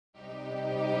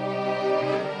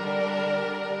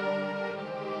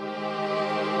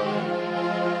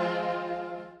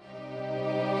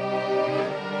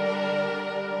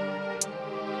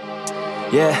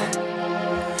Yeah,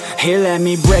 here let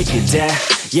me break it down.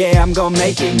 Yeah, I'm gon'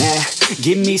 make it now.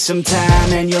 Give me some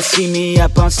time and you'll see me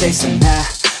up on stage somehow.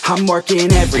 I'm working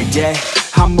every day,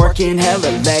 I'm working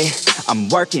hella late. I'm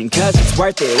working cause it's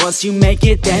worth it. Once you make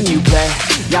it, then you play.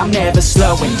 I'm never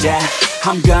slowing down,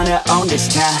 I'm gonna own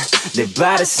this town. Live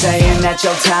by the saying that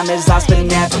your time is lost but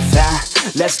never found.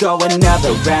 Let's go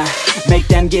another round, make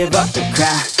them give up the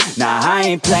crown. Nah, I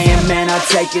ain't playing, man, I'll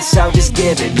take it, so just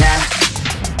give it now.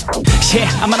 Yeah,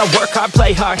 I'm gonna work hard,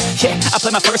 play hard. Yeah, I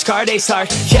play my first card, ace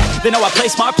hard. Yeah, they know I play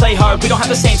smart, play hard. We don't have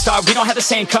the same star, we don't have the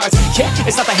same cards. Yeah,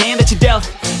 it's not the hand that you dealt.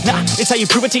 Nah, it's how you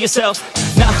prove it to yourself.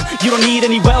 Nah, you don't need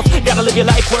any wealth. Gotta live your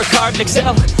life, work hard and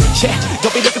excel. Yeah,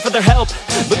 don't be looking for their help.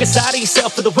 Look inside of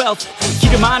yourself for the wealth.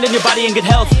 Keep your mind and your body in good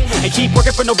health. And keep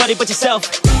working for nobody but yourself.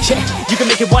 Yeah, you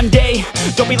can make it one day.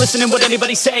 Don't be listening what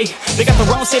anybody say. They got their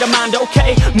own state of mind,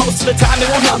 okay. Most of the time they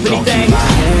won't help anything. Keep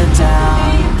my head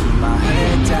down.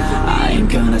 I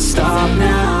ain't gonna stop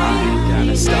now.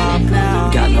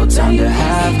 Got no time to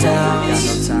have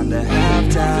doubts. I'm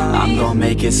gonna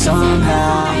make it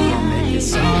somehow.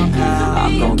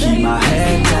 I'm gonna keep my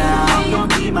head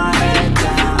down.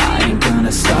 I ain't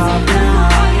gonna stop now.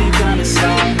 Got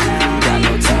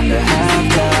no time to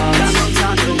have doubts.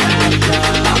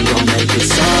 I'm gonna make it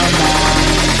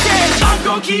somehow. I'm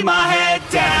gonna keep my head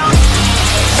down.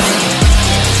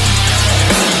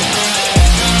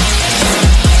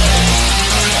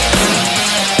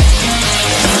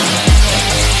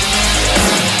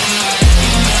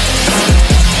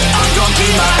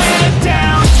 Keep my head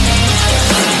down.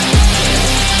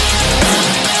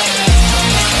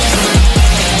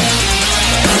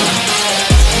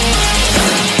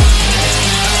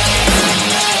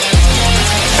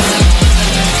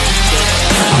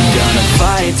 I'm gonna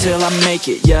fight till I make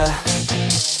it, yeah.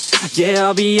 Yeah,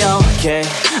 I'll be okay.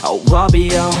 Oh, I'll be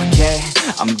okay.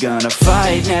 I'm gonna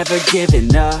fight, never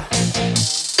giving up.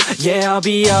 Yeah, I'll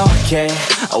be okay.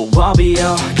 Oh, I'll be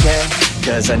okay.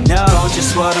 Cause I know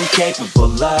just what I'm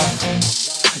capable of.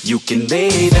 You can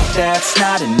leave if that's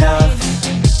not enough.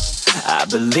 I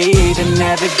believe in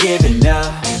never giving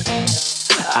up.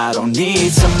 I don't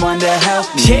need someone to help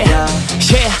me up.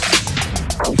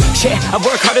 Yeah, I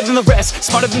work harder than the rest,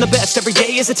 smarter than the best. Every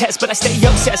day is a test, but I stay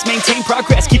obsessed. Maintain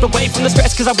progress, keep away from the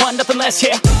stress, cause I want nothing less,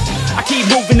 yeah. I keep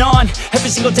moving on, every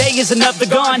single day is another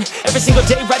gone. Every single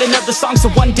day write another song, so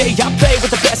one day I'll play with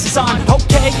the best is on.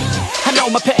 Okay, I know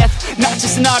my path, not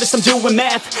just an artist, I'm doing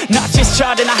math. Not just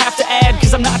charting, I have to add,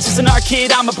 cause I'm not just an art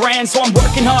kid, I'm a brand. So I'm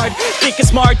working hard, thinking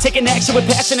smart, taking action with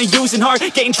passion and using heart.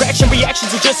 Getting traction, reactions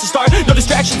are just a start. No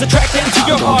distractions, attract them to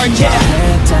your heart, yeah.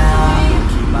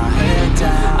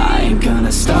 I ain't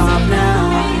gonna stop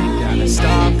now.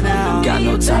 Got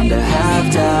no time to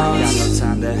have doubts.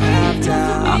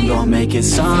 I'm gonna make it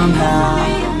somehow.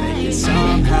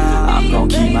 I'm gonna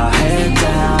keep my head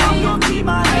down.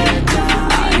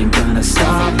 I ain't gonna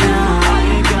stop now.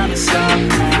 Got no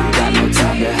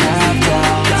time to have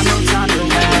doubts.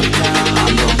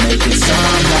 I'm gonna make it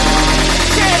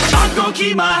somehow. I'm gonna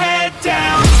keep my head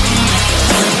down.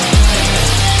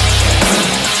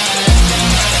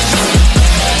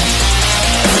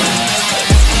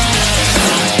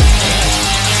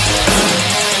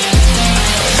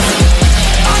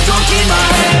 Keep my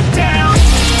head down.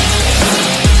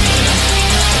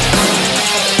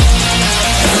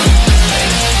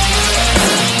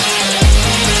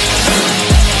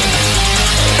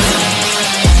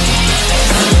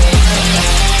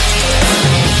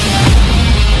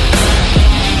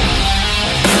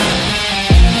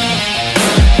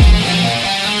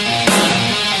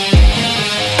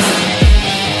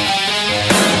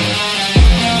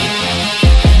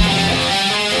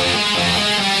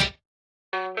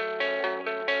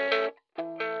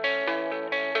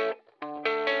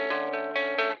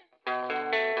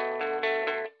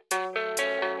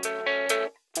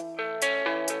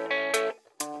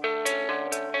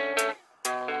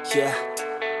 Yeah,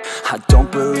 I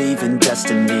don't believe in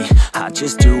destiny. I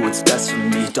just do what's best for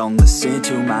me. Don't listen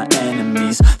to my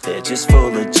enemies, they're just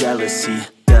full of jealousy.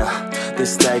 Yeah,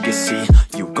 this legacy,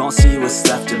 you gon' see what's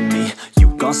left of me.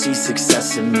 You gon' see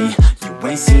success in me. You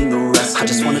ain't seen the rest of me. I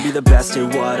just wanna be the best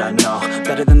at what I know.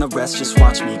 Better than the rest, just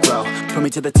watch me grow. Put me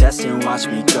to the test and watch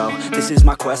me go. This is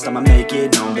my quest, I'ma make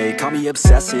it known. They call me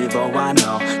obsessive, oh I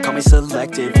know. Call me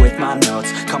selective with my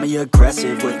notes. Call me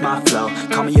aggressive with my flow.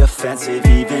 Call me offensive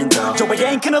even though Joe, I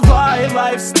ain't gonna lie,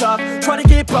 life's tough. Try to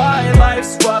get by,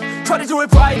 life's rough. Try to do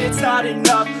it right, it's not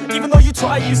enough. Even though you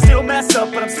try, you still mess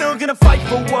up. But I'm still gonna fight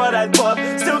for what I love.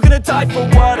 Still gonna die for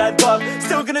what I love.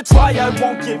 Still gonna try, I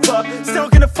won't give up. Still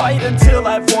gonna fight until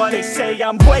I've won. They say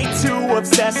I'm way too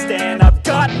obsessed and I've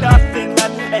got nothing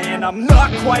left, and I'm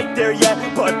not quite there yet,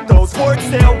 but those words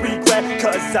they'll regret,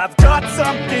 cause I've got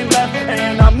something left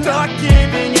and I'm not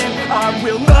giving in. I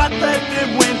will not let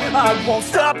them win. I won't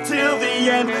stop till the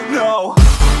end, no.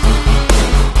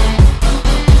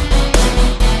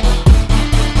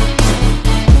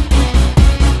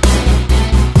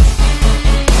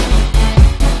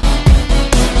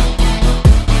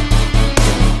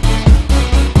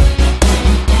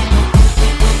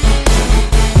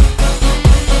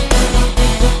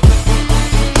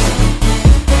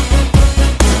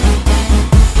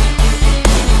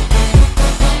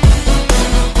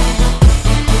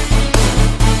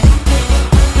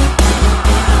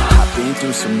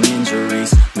 Some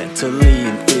injuries, mentally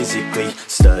and physically.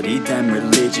 Studied them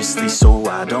religiously so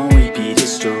I don't repeat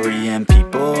history. And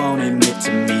people won't admit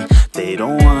to me they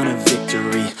don't want a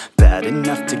victory bad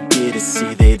enough to get a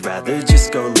C. They'd rather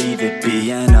just go leave it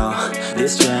be. And oh,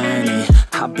 this journey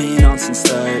I've been on since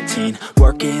 13,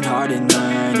 working hard and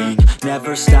learning,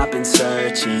 never stopping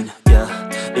searching. Yeah,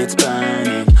 it's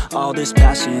burning, all this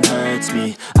passion hurts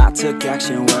me. I took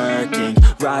action working,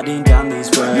 writing down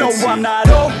these words. No, I'm not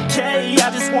okay,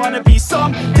 I just wanna be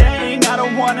something. I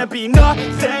don't wanna be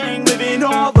nothing, living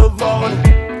all alone.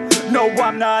 No,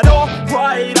 I'm not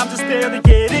alright, I'm just barely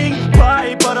getting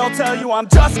by. But I'll tell you I'm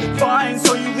just fine,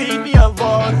 so you leave me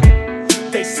alone.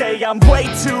 They say I'm way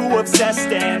too obsessed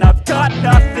and I've got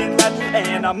nothing left,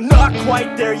 and I'm not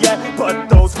quite there yet, but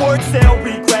those words they'll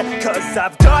regret, cause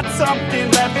I've got something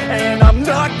left and I'm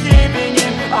not giving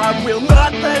in. I will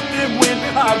not let them win.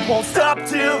 I won't stop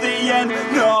till the end,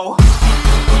 no.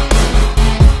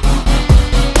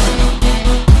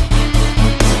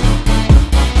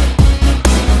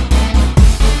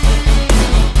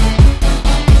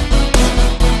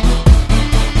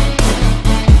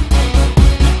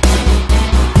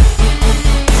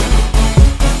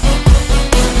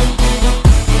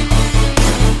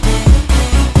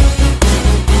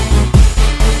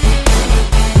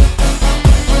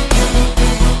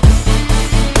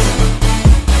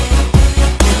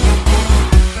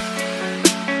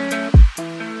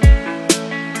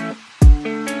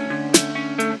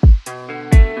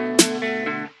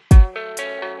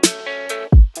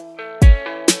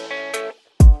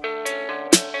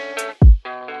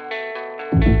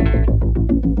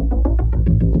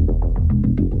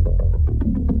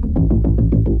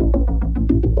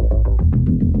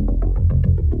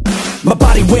 My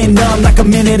body went numb like a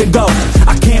minute ago.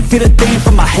 I can't feel a thing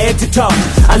from my head to toe.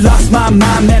 I lost my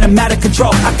mind, man, I'm out of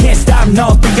control. I can't stop,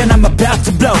 no, thinking I'm about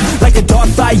to blow. Like a dog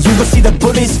fight, you will see the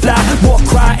bullets fly. War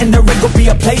cry and there ain't gon' be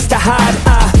a place to hide.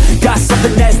 I got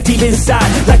something that's deep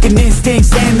inside, like an instinct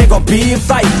saying there gon' be a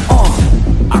fight.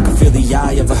 I can feel the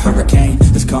eye of a hurricane.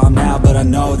 It's calm now, but I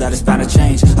know that it's bound to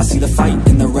change. I see the fight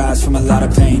in the rise from a lot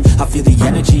of pain. I feel the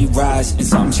energy rise and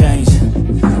something change.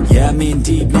 Yeah, I'm in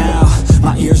deep now.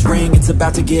 My ears ring, it's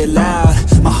about to get loud.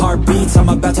 My heart beats, I'm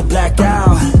about to black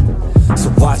out. So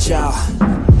watch out.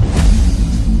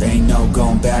 There ain't no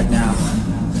going back now.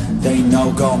 There ain't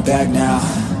no going back now.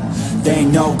 There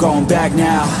ain't no going back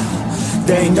now.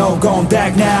 There ain't no going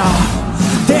back now.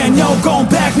 There ain't no going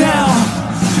back now.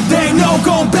 There ain't no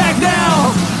going back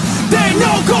now. There ain't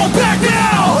no going back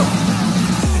now.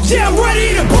 Yeah, I'm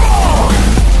ready to brawl.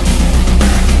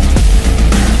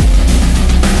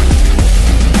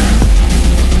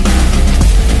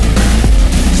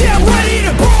 Yeah, I'm ready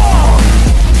to brawl.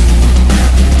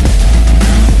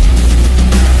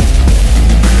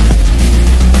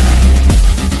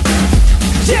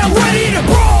 Yeah, I'm ready to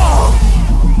brawl.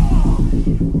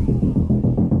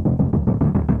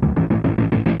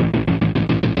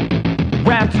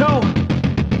 Round two.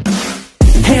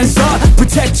 Hands up,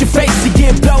 protect your face. You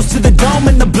get blows to the dome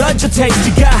and the blood you'll taste.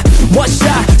 You got one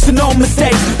shot, so no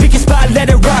mistakes. Pick your spot, let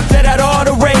it rock, let out all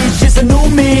the rage. It's a new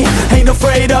me, ain't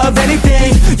afraid of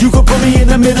anything. You could put me in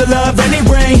the middle of any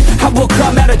ring. I will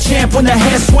come out a champ when the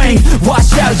hands swing.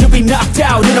 Watch out, you'll be knocked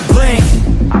out in a blink.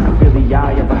 I can feel the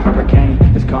eye of a hurricane.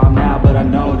 It's calm now, but I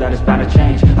know that it's bound to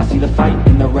change. I see the fight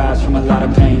in the rise from a lot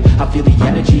of pain. I feel the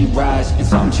energy rise and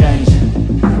something change.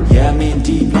 Yeah, I'm in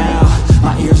deep now.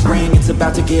 My ears ring, it's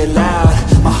about to get loud.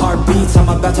 My heart beats, I'm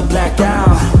about to black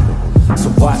out.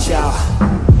 So watch out.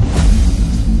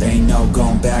 There ain't no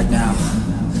going back now.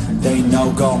 There ain't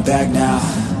no going back now.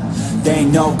 There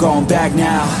ain't no going back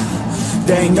now.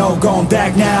 There ain't no going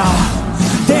back now.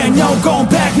 There ain't no going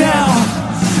back now.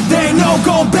 There ain't no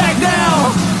going back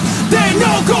now. There ain't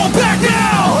no going back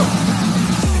now.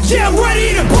 Yeah, I'm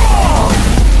ready to brawl.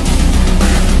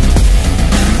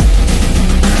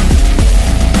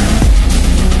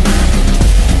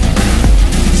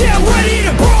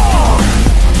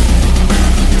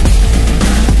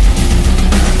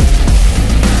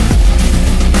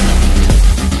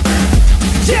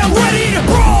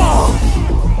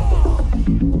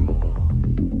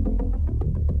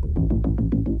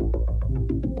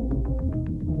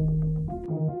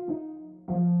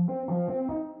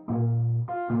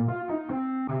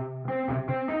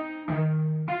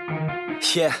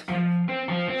 Yeah,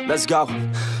 let's go.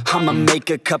 I'ma make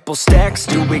a couple stacks,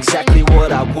 do exactly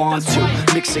what I want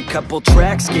to. Mix a couple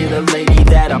tracks, get a lady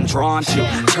that I'm drawn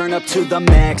to. Turn up to the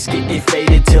max, get me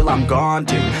faded till I'm gone,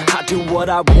 dude. I do what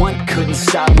I want, couldn't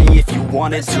stop me if you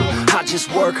wanted to. I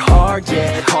just work hard,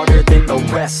 yeah, harder than the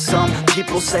rest. Some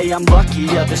people say I'm lucky,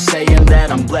 others saying that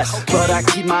I'm blessed. But I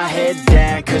keep my head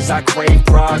down, cause I crave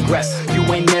progress. You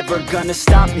ain't never gonna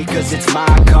stop me, cause it's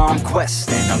my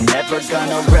conquest. And I'm never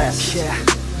gonna rest, yeah.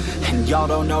 And y'all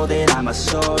don't know that I'm a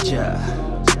soldier.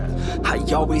 I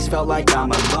always felt like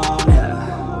I'm alone,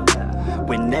 yeah.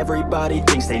 When everybody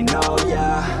thinks they know,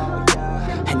 yeah.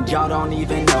 And y'all don't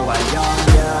even know I own,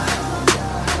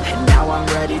 yeah. And now I'm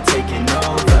ready taking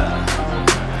over,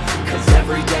 cause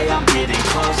every day I'm getting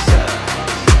closer.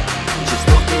 Just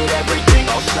look at everything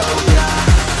I'll show ya.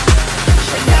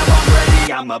 And now I'm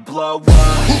ready, I'ma blow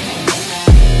up.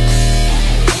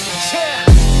 Yeah.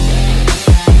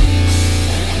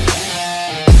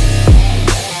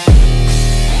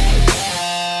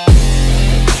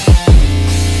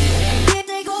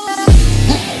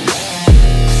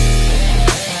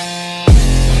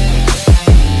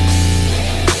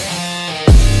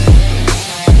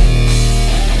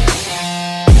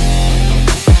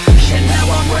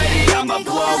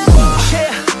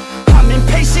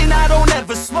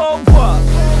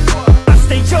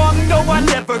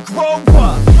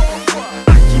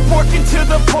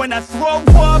 I throw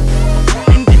up,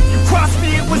 and if you cross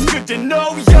me, it was good to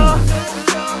know ya.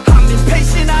 I'm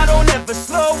impatient, I don't ever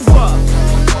slow up.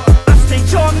 I stay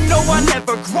young, no, I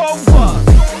never grow up.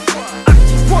 I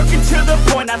keep working to the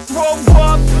point I throw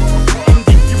up, and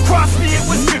if you cross me, it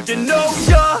was good to know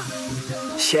ya.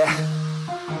 Yeah,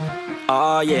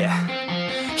 oh yeah,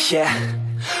 yeah.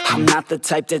 I'm not the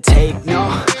type to take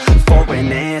no for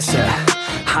an answer.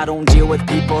 I don't deal with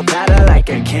people that are like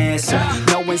a cancer.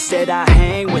 No, instead I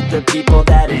hang with the people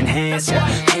that enhance ya.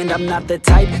 And I'm not the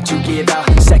type to give out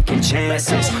second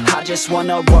chances. I just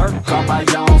wanna work on my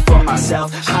own for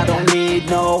myself. I don't need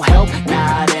no help,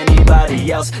 not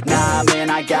anybody else. Nah, man,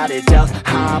 I got it dealt.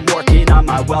 I'm working on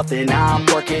my wealth and I'm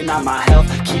working on my health.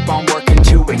 Keep on working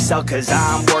to excel, cause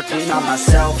I'm working on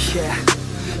myself. Yeah,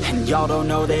 and y'all don't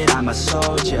know that I'm a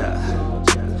soldier.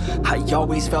 I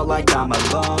always felt like I'm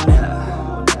alone, yeah.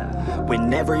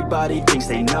 When everybody thinks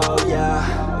they know,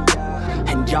 yeah.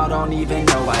 And y'all don't even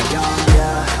know I own,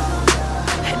 yeah.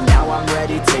 And now I'm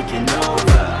ready taking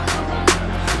over,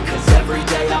 cause every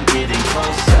day I'm getting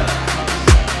closer.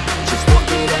 Just look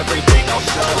at everything I'll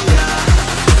show ya.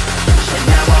 And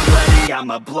now I'm ready,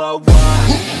 I'ma blow up.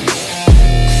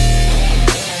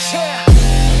 Yeah.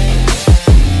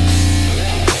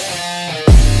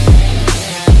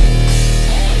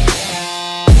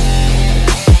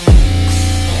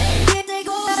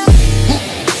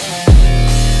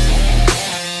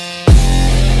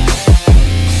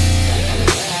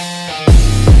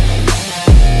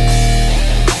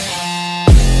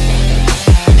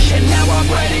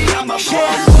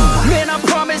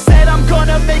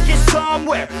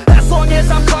 Somewhere. As long as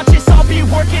I'm conscious, I'll be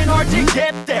working hard to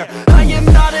get there. I am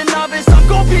not a novice, I'm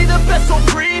gonna be the best, so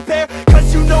prepare.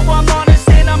 Cause you know I'm honest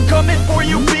and I'm coming for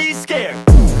you, be scared.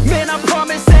 Man, I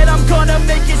promise that I'm gonna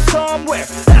make it somewhere.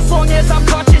 As long as I'm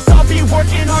conscious, I'll be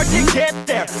working hard to get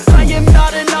there. I am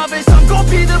not a novice, I'm gonna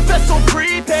be the best, so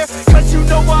prepare. Cause you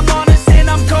know I'm honest and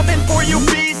I'm coming for you,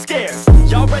 be scared.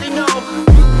 Y'all already know.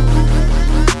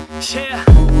 Yeah,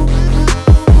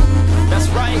 that's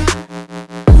right.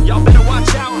 Y'all better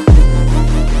watch out.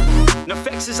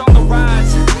 NEFFEX is on the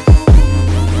rise.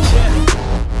 Yeah.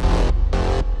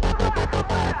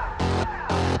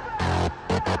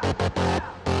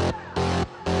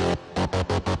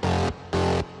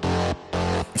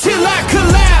 Till I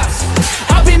collapse,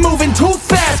 I've been moving too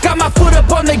fast. Got my foot up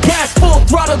on the gas, full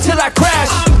throttle till I crash.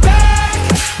 I'm back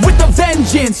with a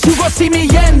vengeance. You gon' see me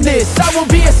end this. I will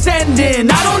be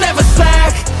ascending. I don't ever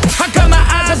slack. I got my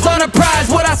eyes on a prize.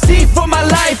 What I see for my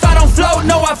life, I don't float,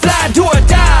 no, I fly, do or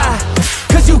die.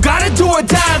 Cause you gotta do or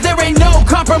die, there ain't no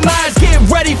compromise. Get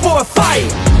ready for a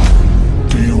fight.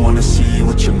 Do you wanna see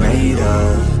what you're made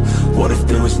of? What if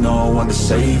there was no one to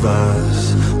save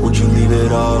us? Would you leave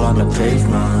it all on the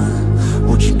pavement?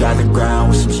 Would you dye the ground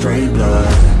with some stray blood?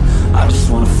 I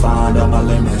just wanna find out my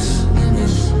limits.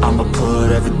 I'ma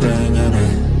put everything in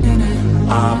it.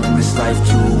 I'm in this life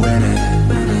to win it.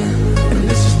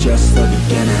 This is just the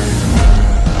beginning.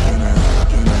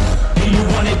 Do you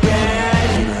want it bad?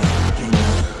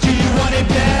 Do you want it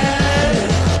bad?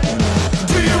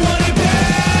 Do you want it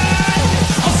bad?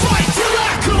 I'll fight till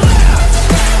I collapse.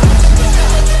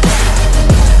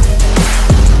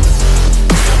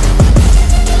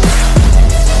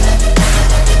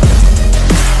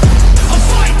 I'll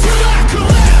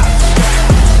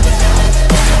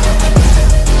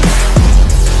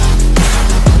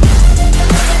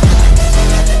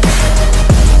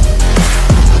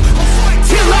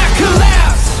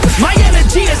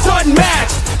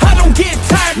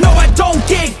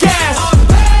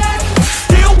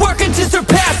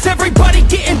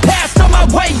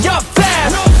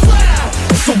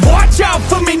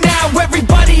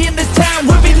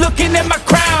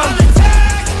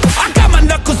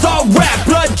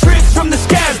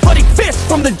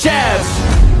the jabs.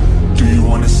 Do you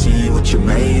wanna see what you're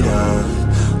made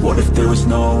of? What if there was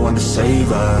no one to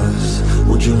save us?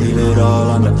 Would you leave it all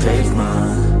on the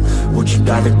pavement? Would you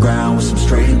dye the ground with some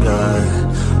stray blood?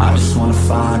 I just wanna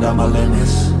find out my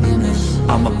limits.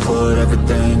 I'ma put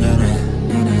everything in it.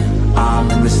 I'm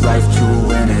in this life to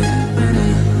win it,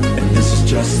 and this is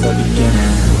just the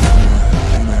beginning.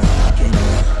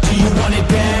 Do you want it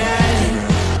bad?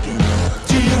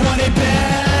 Do you want it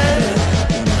bad?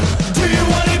 Do you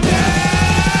want it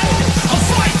bad? I'll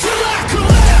fight till I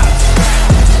collapse.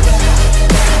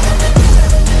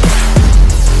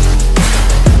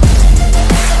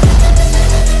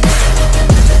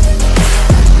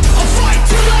 I'll fight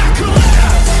till I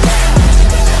collapse.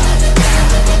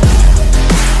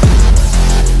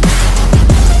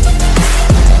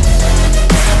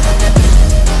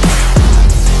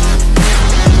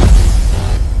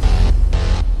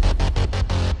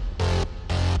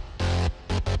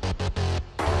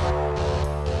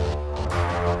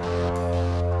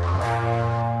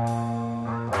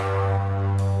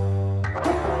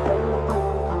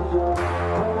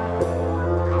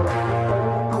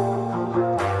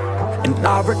 And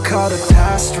I recall the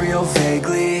past real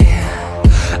vaguely.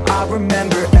 I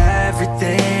remember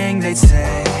everything they'd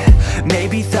say.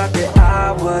 Maybe thought that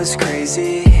I was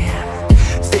crazy,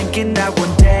 thinking that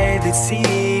one day they'd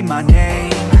see my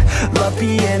name. Love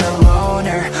being a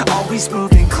loner, always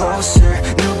moving closer.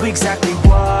 Knew exactly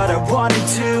what I wanted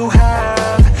to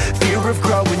have. Fear of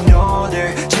growing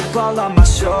older, chip all on my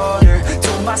shoulder.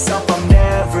 Told myself I'm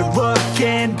never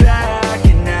looking back.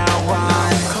 And now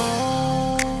I'm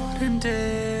cold and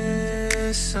dissonant.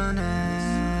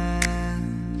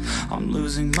 I'm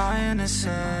losing my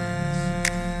innocence,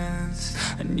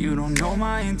 and you don't know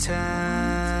my intent.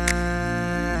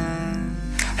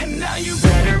 And now you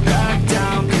better back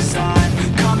down, 'cause I'm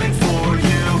coming for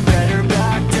you. Better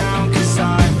back down, 'cause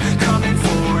I'm coming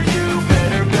for you.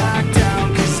 Better back down,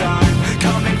 'cause I'm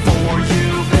coming for you.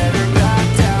 Better back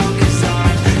down, 'cause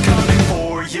I'm coming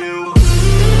for you.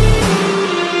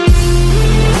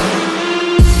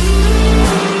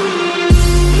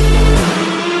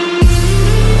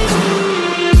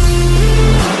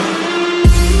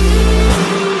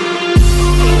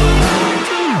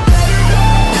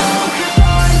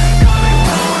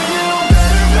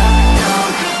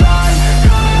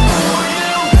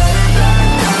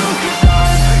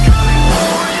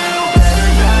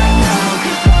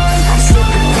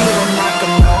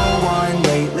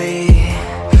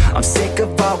 I'm sick of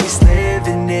always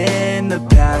living in the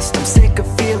past. I'm sick of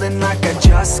feeling like I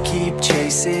just keep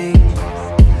chasing,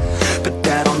 but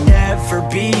that'll never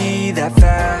be that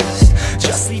fast.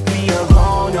 Just leave me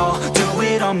alone, I'll do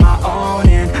it on my own.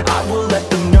 And I will let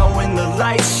them know when the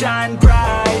lights shine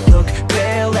bright. Look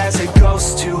pale as a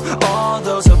ghost to all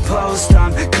those opposed.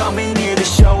 I'm coming here to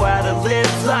show how to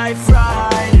live life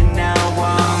right. And now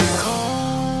I'm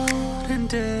cold and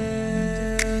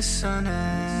dissonant.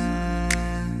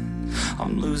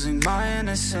 I'm losing my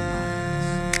innocence,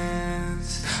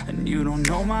 and you don't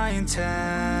know my intent.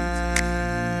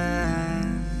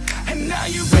 And now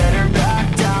you better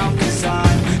back down, 'cause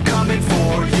I'm coming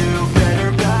for you.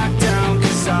 Better back down,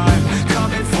 'cause I'm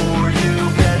coming for you.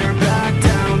 Better back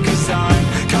down, 'cause I'm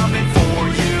coming for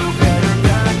you. Better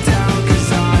back down,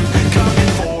 'cause I'm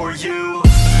coming for you.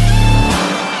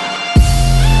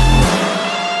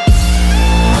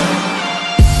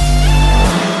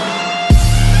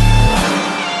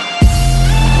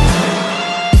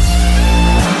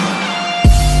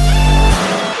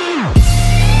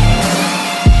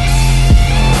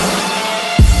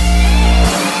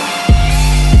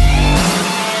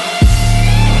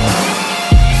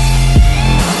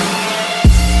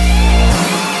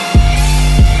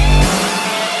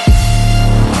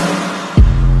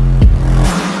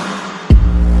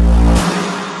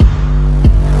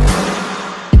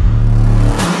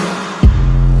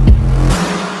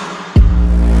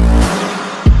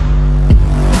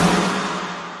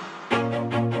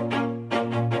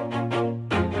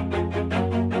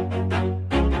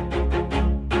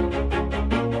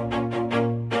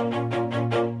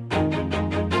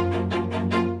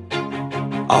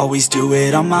 Always do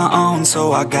it on my own,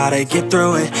 so I gotta get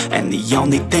through it. And the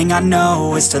only thing I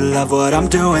know is to love what I'm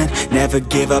doing. Never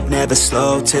give up, never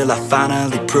slow, till I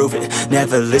finally prove it.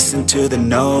 Never listen to the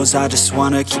no's, I just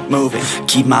wanna keep moving.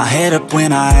 Keep my head up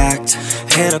when I act,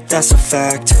 head up, that's a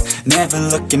fact. never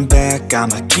looking back.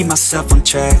 I'ma keep myself on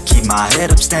track, keep my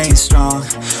head up, staying strong,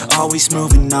 always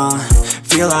moving on.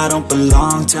 Feel I don't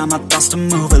belong, tell my thoughts to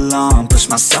move along. Push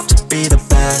myself to be the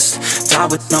best, die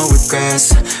with no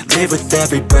regrets. Live with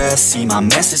every breath, see my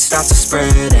message start to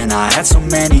spread. And I had so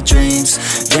many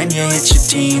dreams, then you hit your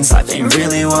teens. Life ain't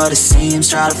really what it seems,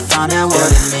 try to find out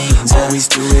what it means. Always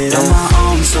do it on my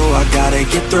own, so I gotta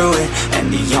get through it.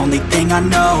 And the only thing I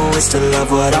know is to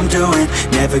love what I'm doing.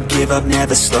 Never give up,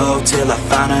 never slow, till I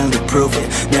finally prove it.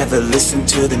 Never listen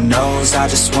to the no's, I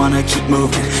just wanna keep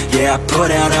moving. Yeah, I put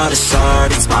out all this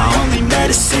art, it's my only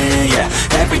medicine. Yeah,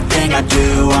 everything I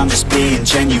do, I'm just being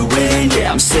genuine.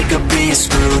 Yeah, I'm sick of being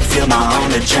screwed, feel my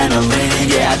own adrenaline.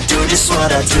 Yeah, I do just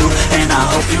what I do, and I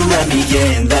hope you let me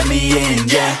in,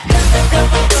 yeah.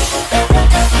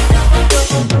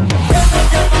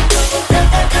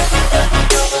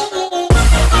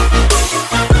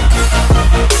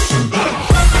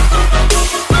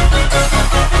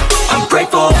 I'm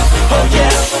grateful, oh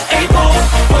yeah, able,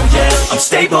 oh yeah, I'm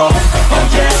stable, oh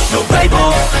yeah, no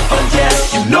label, oh yeah,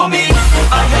 you know me,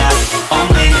 I have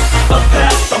only a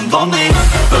path, I'm lonely,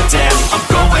 but damn, I'm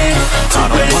going to win. I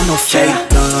don't want no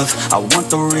fake love, I want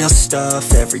the real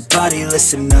stuff. Everybody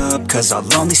listen up, cause I'll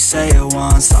only say it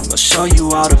once. I'm gonna show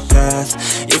you all the path,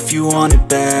 if you want it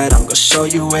bad. I'm gonna show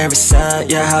you where it's at,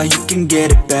 yeah, how you can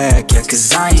get it back. Yeah,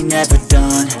 cause I ain't never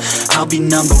done, I'll be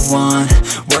number one.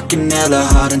 Working hella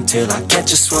hard until I get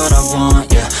just what I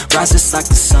want, yeah. Rises like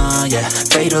the sun, yeah,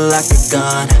 fatal like a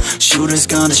gun. Shooter's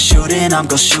gonna shoot and I'm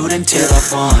gonna shoot until I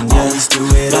won, yeah. Always do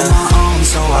it on my own,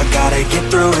 so I gotta get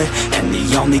through it. And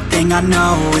the only thing I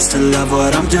know is to love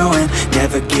what I'm doing.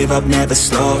 Never give up, never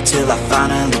slow, till I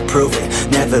finally prove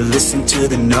it. Never listen to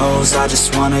the no's, I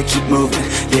just wanna keep moving.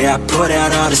 Yeah, I put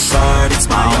out all this art, it's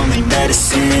my only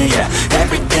medicine. Yeah,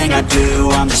 everything I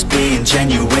do, I'm just being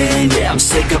genuine. Yeah, I'm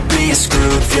sick of being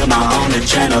screwed, feel my own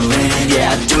adrenaline.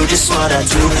 Yeah, I do just what I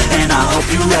do, and I hope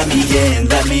you let me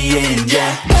in,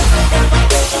 yeah.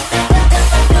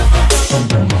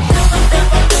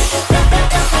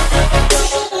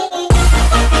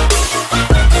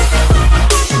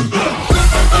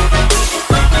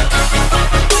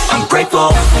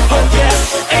 Grateful, oh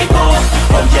yeah, able,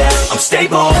 oh yeah, I'm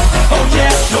stable, oh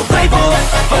yeah, no label,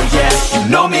 oh yeah, you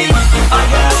know me, I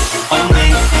have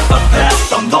only a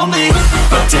path, I'm lonely,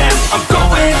 but damn, I'm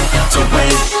going to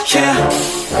win, yeah.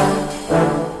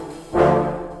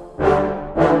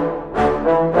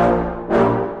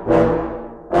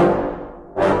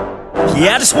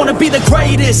 Yeah, I just wanna be the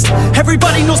greatest.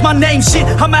 Everybody knows my name, shit.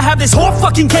 I'ma have this whole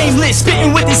fucking game list,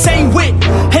 spitting with insane wit,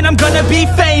 and I'm gonna be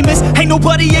famous. Ain't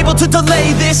nobody able to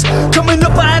delay this. Coming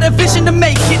up, I had a vision to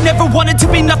make it. Never wanted to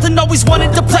be nothing, always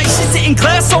wanted to play shit. Sit in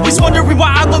class, always wondering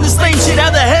why I love this lame shit. How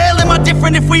the hell am I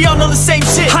different if we all know the same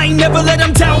shit? I ain't never let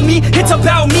them doubt me, it's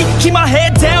about me. Keep my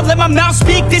head down, let my mouth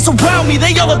speak. They surround me,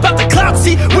 they all about the clout,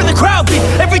 see where the crowd be.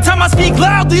 Every time I speak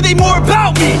loudly, they more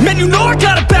about me. Man, you know I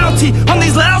got a bounty on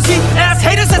these lousy ass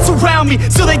haters that surround me.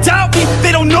 So they doubt me,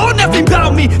 they don't know nothing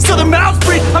about me. So their mouths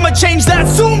breathe, I'ma change that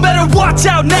soon. Better watch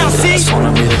out now, see? I just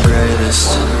wanna be the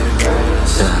greatest,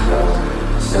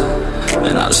 yeah.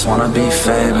 And I just wanna be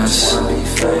famous, yeah.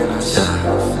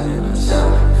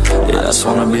 I just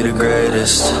wanna be the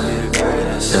greatest,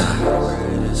 yeah.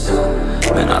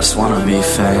 Man, I just wanna be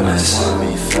famous,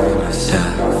 yeah.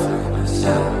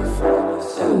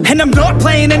 And I'm not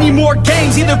playing any more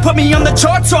games. Either put me on the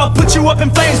charts or I'll put you up in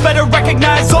flames. Better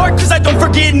recognize art, cause I don't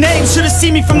forget names. Should've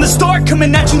seen me from the start,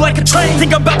 coming at you like a train.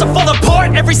 Think I'm about to fall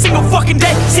apart every single fucking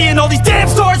day. Seeing all these damn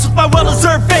stars with my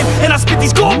well-deserved fame. And I spit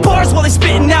these gold bars while they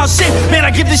spitting out shit. Man,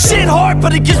 I give this shit hard,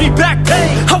 but it gives me back pain.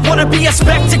 I wanna be a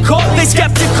spectacle, they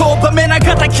skeptical, but man, I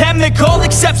got the chemical,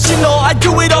 exceptional. I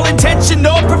do it all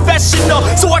intentional, professional,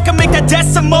 so I can make that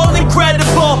decimal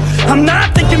incredible. I'm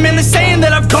not thinking, man, they're saying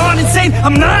that I've gone insane.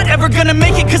 I'm not ever gonna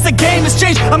make it cause the game has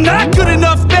changed. I'm not good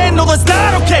enough, man, no that's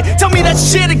not okay. Tell me that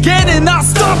shit again and I'll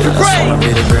stop your brain. I just wanna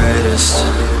be the greatest,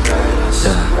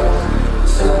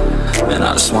 yeah. And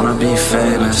I just wanna be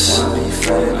famous,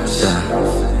 yeah.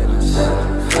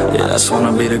 I just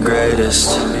wanna be the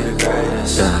greatest,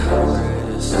 yeah.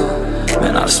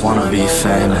 Man, I just wanna be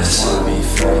famous,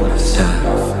 yeah.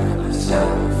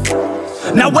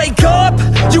 Now wake up,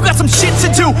 you got some shit to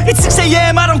do. It's 6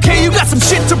 AM, I don't care, you got some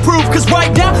shit to prove. Cause right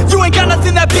now, you ain't got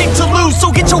nothing that big to lose.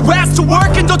 So get your ass to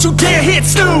work and don't you dare hit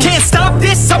snooze. Can't stop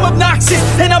this, I'm obnoxious,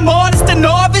 and I'm honest and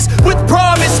novice. With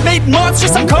promise, made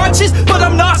monstrous, I'm conscious, but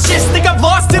I'm nauseous. Think I've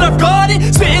lost it, I've got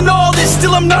it. Spitting all this,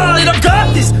 still I'm not it, I've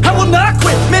got this. I will not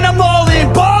quit, man, I'm all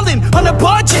in. Ballin', on a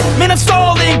budget, man, I'm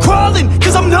stalling. Crawling,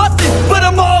 cause I'm nothing, but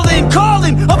I'm all in.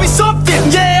 Calling, I'll be something,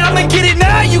 yeah, I'ma get it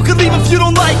now. You can leave if you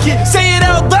don't like it. Say it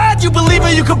out loud,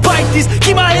 these.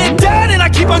 Keep my head down and I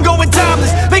keep on going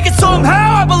timeless. Make it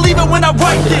somehow, I believe it when I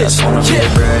write this. I just wanna be the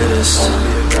greatest,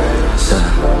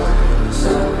 yeah.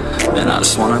 And I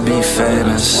just wanna be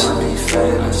famous,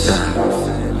 yeah.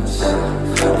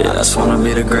 Yeah, I just wanna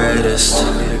be the greatest,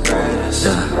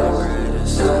 yeah.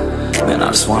 Man, I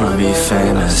just wanna be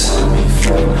famous,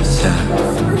 yeah.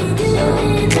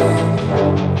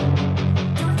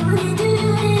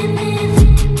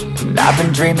 I've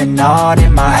been dreaming on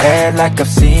in my head like I've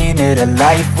seen it. A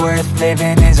life worth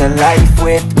living is a life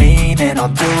with meaning. I'll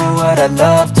do what I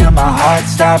love till my heart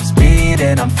stops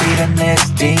beating. I'm feeding this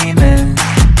demon.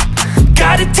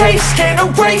 Got a taste, can't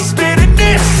erase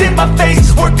bitterness in my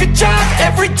face. Work a job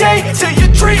every day till your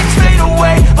dreams fade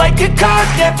away. Like a card,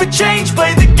 never change,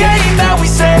 play the game that we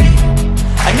say.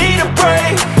 I need a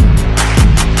break.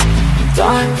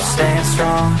 I'm staying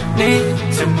strong, need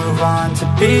to move on to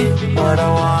be what I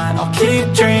want. I'll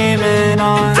keep dreaming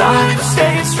on. I'm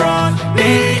staying strong,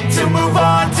 need to move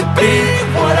on to be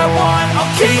what I want.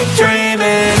 I'll keep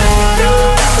dreaming on.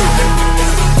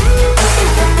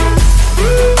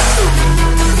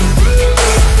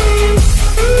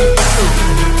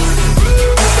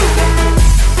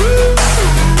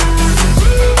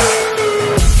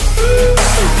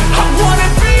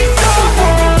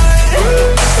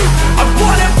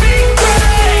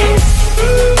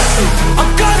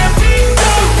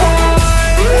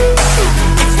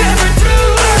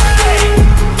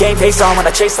 Face on when I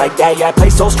chase like that. Yeah, I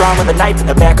play so strong with a knife in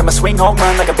the back. I'ma swing home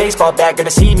run like a baseball bat. Gonna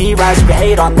see me rise, you can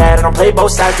hate on that. I don't play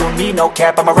both sides, doing me no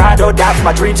cap. I'ma ride or die for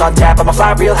my dreams on tap. I'ma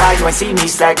fly real high, you ain't see me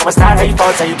slack. No, it's not how you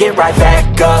fall, it's how you get right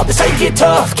back up. That's how you get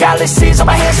tough. Calluses on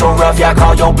my hands so rough, yeah, I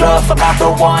call your bluff. I'm not the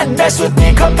one, mess with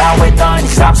me, come out with none.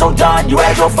 Cause I'm so done, you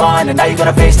had your fun. And now you're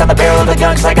gonna face down the barrel of the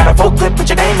gun. Cause I got a full clip, put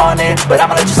your name on it. But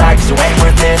I'ma let you slide cause you ain't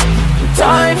worth it.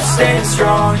 I'm staying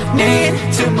strong, need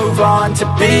to move on to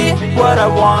be what I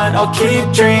want. I'll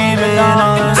keep dreaming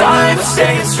on. I'm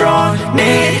staying strong,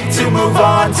 need to move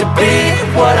on to be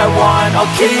what I want.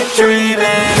 I'll keep dreaming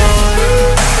on.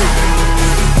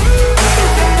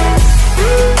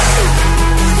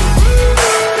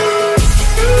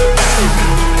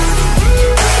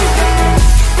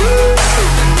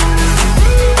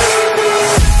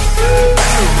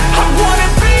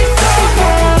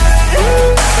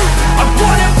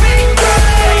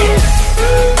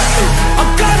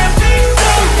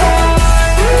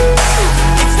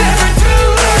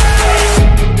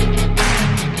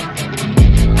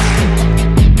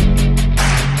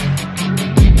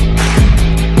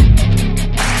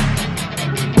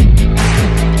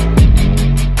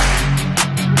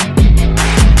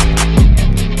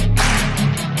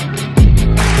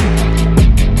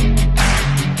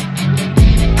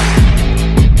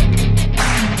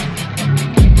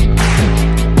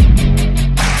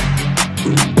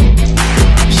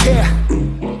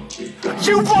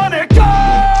 You wanna go?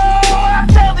 I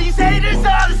tell these haters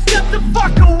all to step the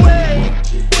fuck away.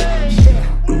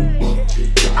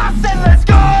 I said let's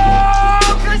go,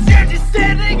 cause you're just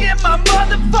standing in my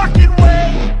motherfucking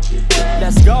way.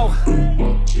 Let's go.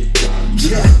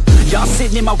 Yeah. Y'all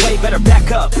sitting in my way, better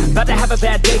back up. About to have a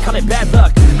bad day, call it bad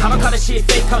luck. I'ma call this shit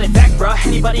fake, call it back, bruh.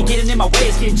 Anybody getting in my way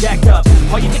is getting jacked up.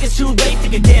 Oh, you think it's too late,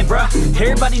 think again, bruh.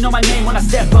 Everybody know my name when I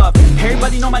step up.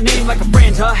 Everybody know my name like a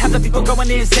friend, huh? Have the people going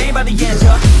insane by the end,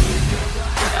 huh?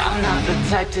 I'm not the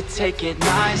type to take it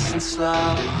nice and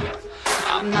slow.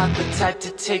 I'm not the type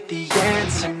to take the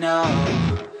answer, no.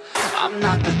 I'm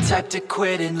not the type to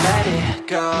quit and let it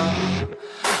go.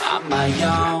 I'm my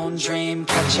own dream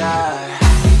catcher.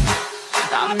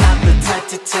 I'm not the type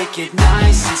to take it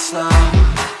nice and slow.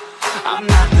 I'm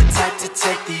not the type to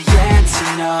take the answer,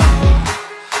 no.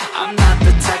 I'm not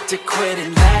the type to quit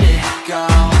and let it go.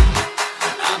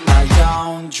 I'm my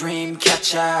own dream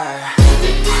catcher.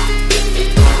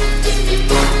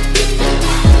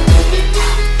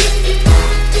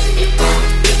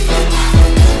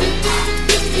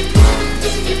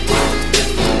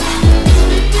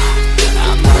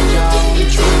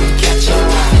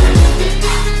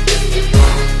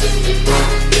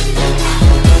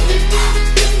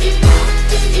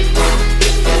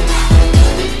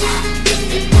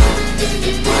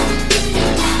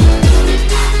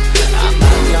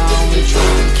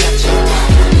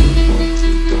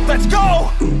 Let's go!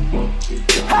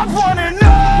 I wanna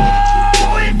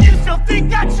know if you still think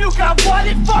that you got what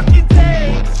it fucking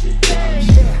takes.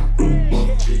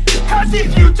 Cause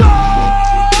if you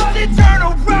don't, then turn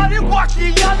around and walk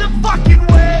the other fucking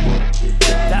way.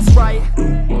 That's right.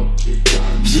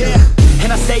 Yeah.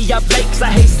 And I stay up late cause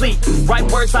I hate sleep. Write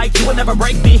words like you will never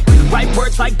break me. Write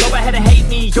words like go ahead and hate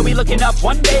me. You'll be looking up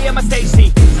one day on my stage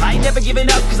seat. I ain't never giving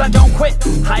up cause I don't quit.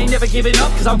 I ain't never giving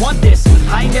up cause I want this.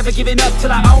 I ain't never giving up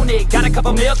till I own it. Got a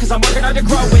couple mil cause I'm working hard to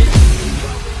grow it.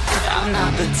 I'm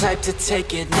not the type to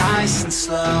take it nice and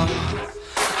slow.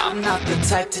 I'm not the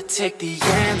type to take the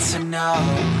answer no.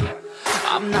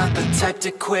 I'm not the type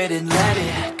to quit and let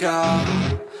it go.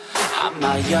 I'm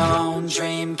my own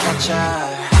dream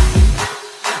catcher.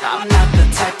 I'm not the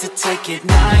type to take it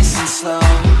nice and slow.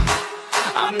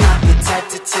 I'm not the type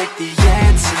to take the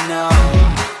answer no.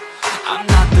 I'm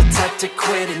not the type to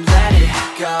quit and let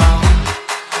it go.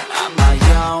 I'm my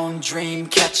own dream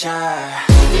catcher.